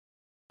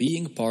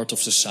Being part of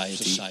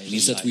society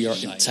means that we are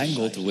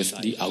entangled with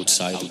the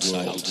outside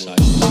world.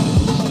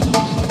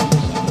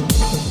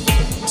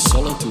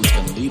 Solitude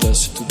can lead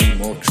us to be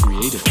more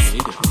creative.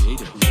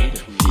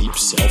 Deep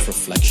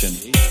self-reflection,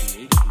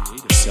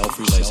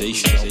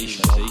 self-realization.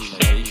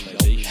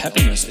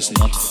 Happiness is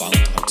not found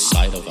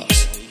outside of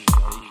us.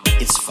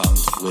 It's found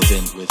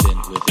within.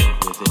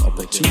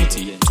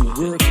 Opportunity to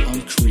work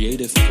on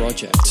creative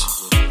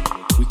projects.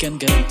 We can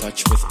get in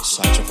touch with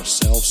sides of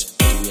ourselves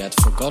that we had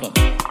forgotten,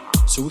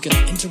 so we can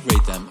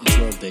integrate them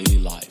into our daily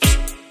lives.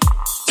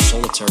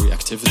 Solitary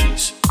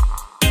activities,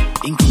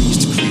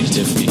 increased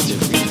creativity.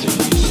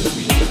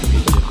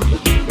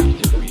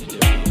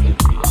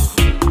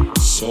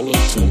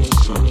 Solitude.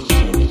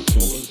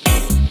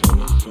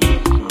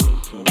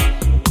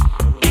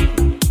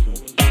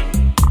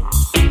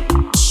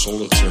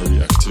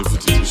 Solitary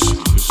activities.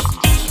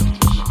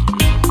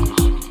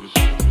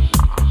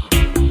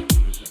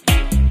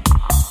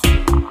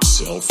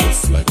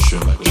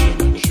 Self-reflection.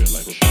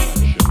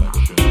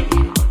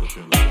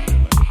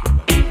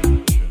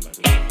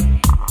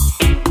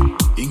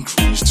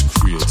 Increased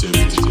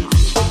creativity.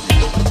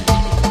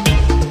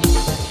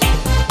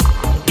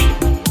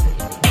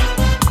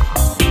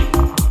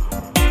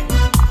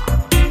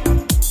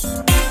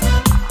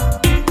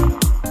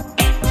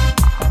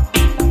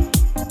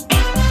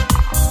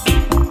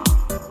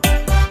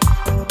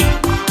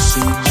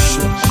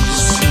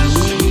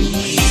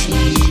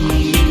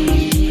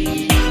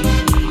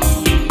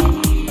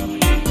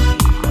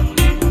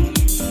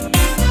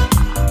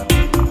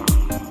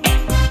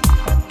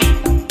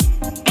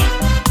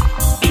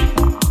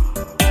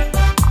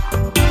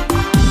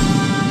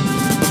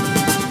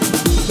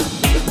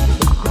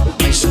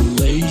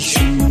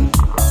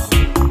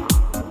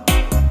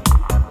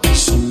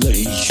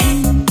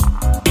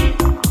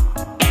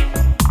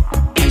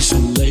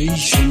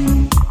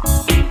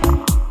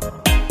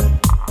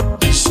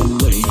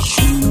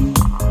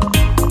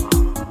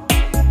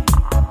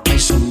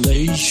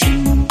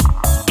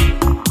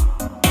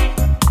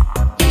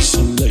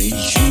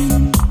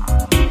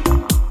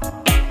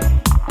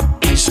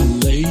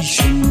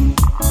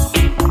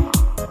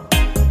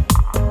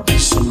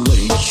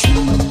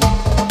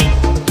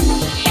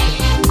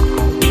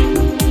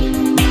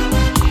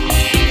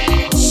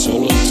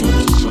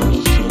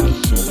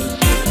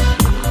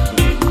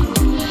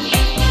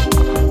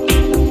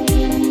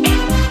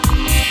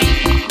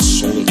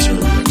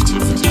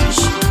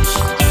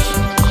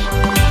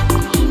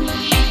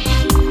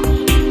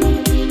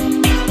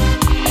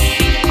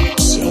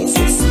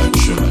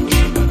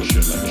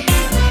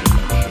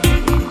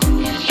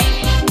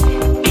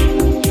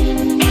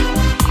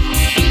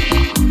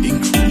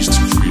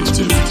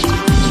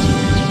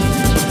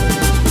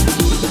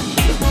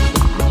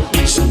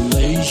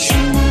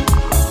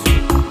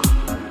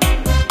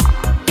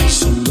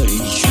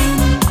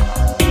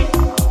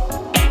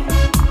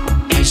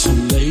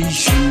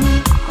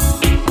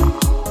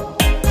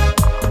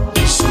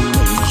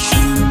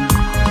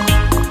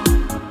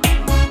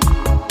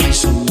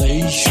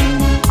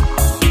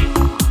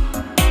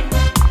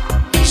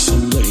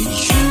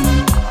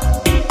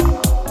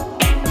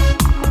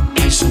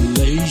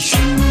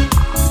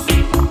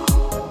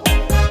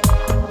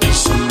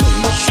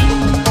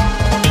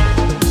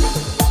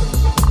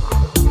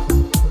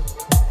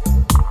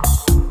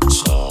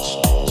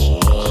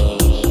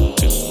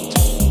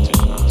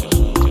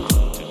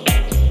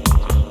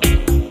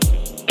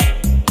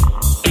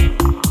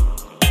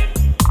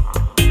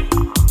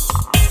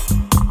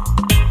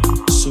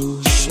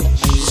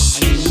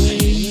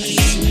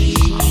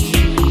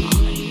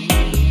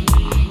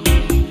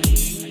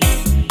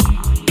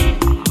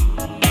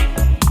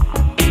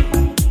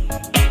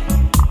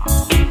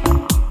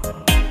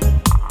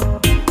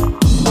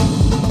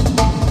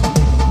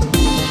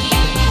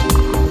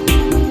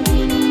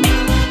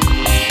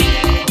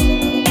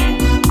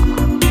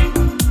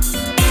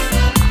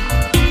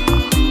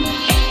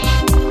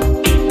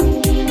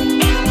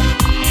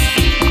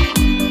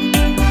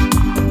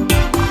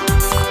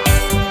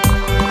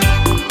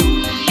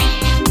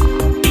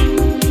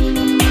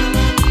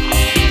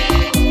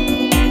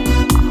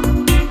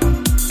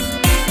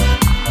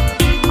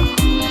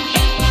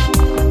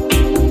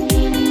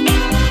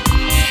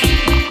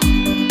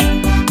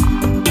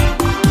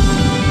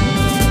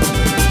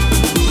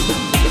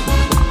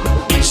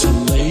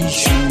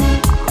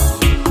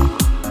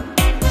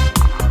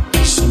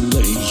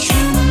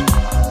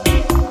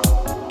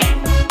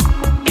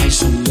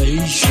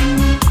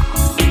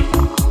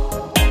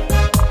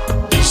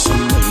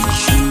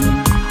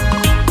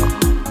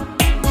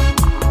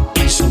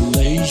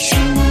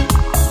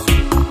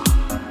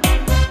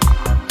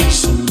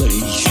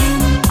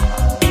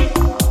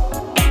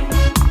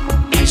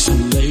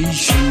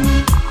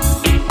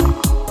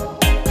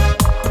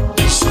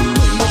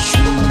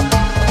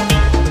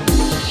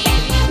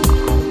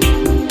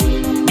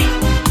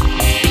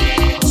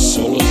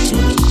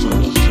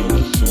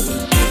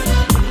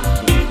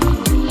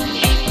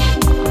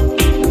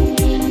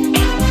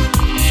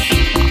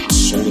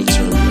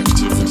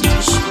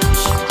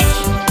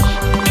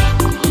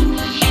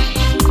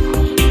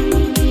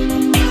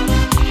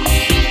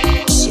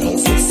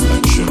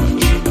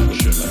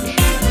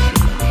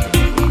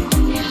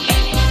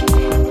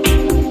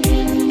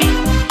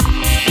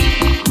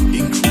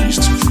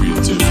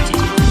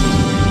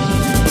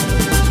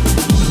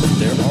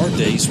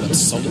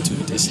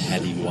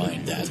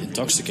 wine that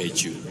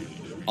intoxicates you,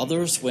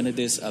 others when it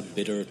is a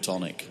bitter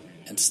tonic,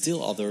 and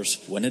still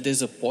others when it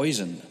is a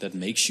poison that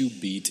makes you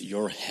beat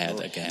your head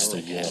against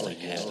the wall.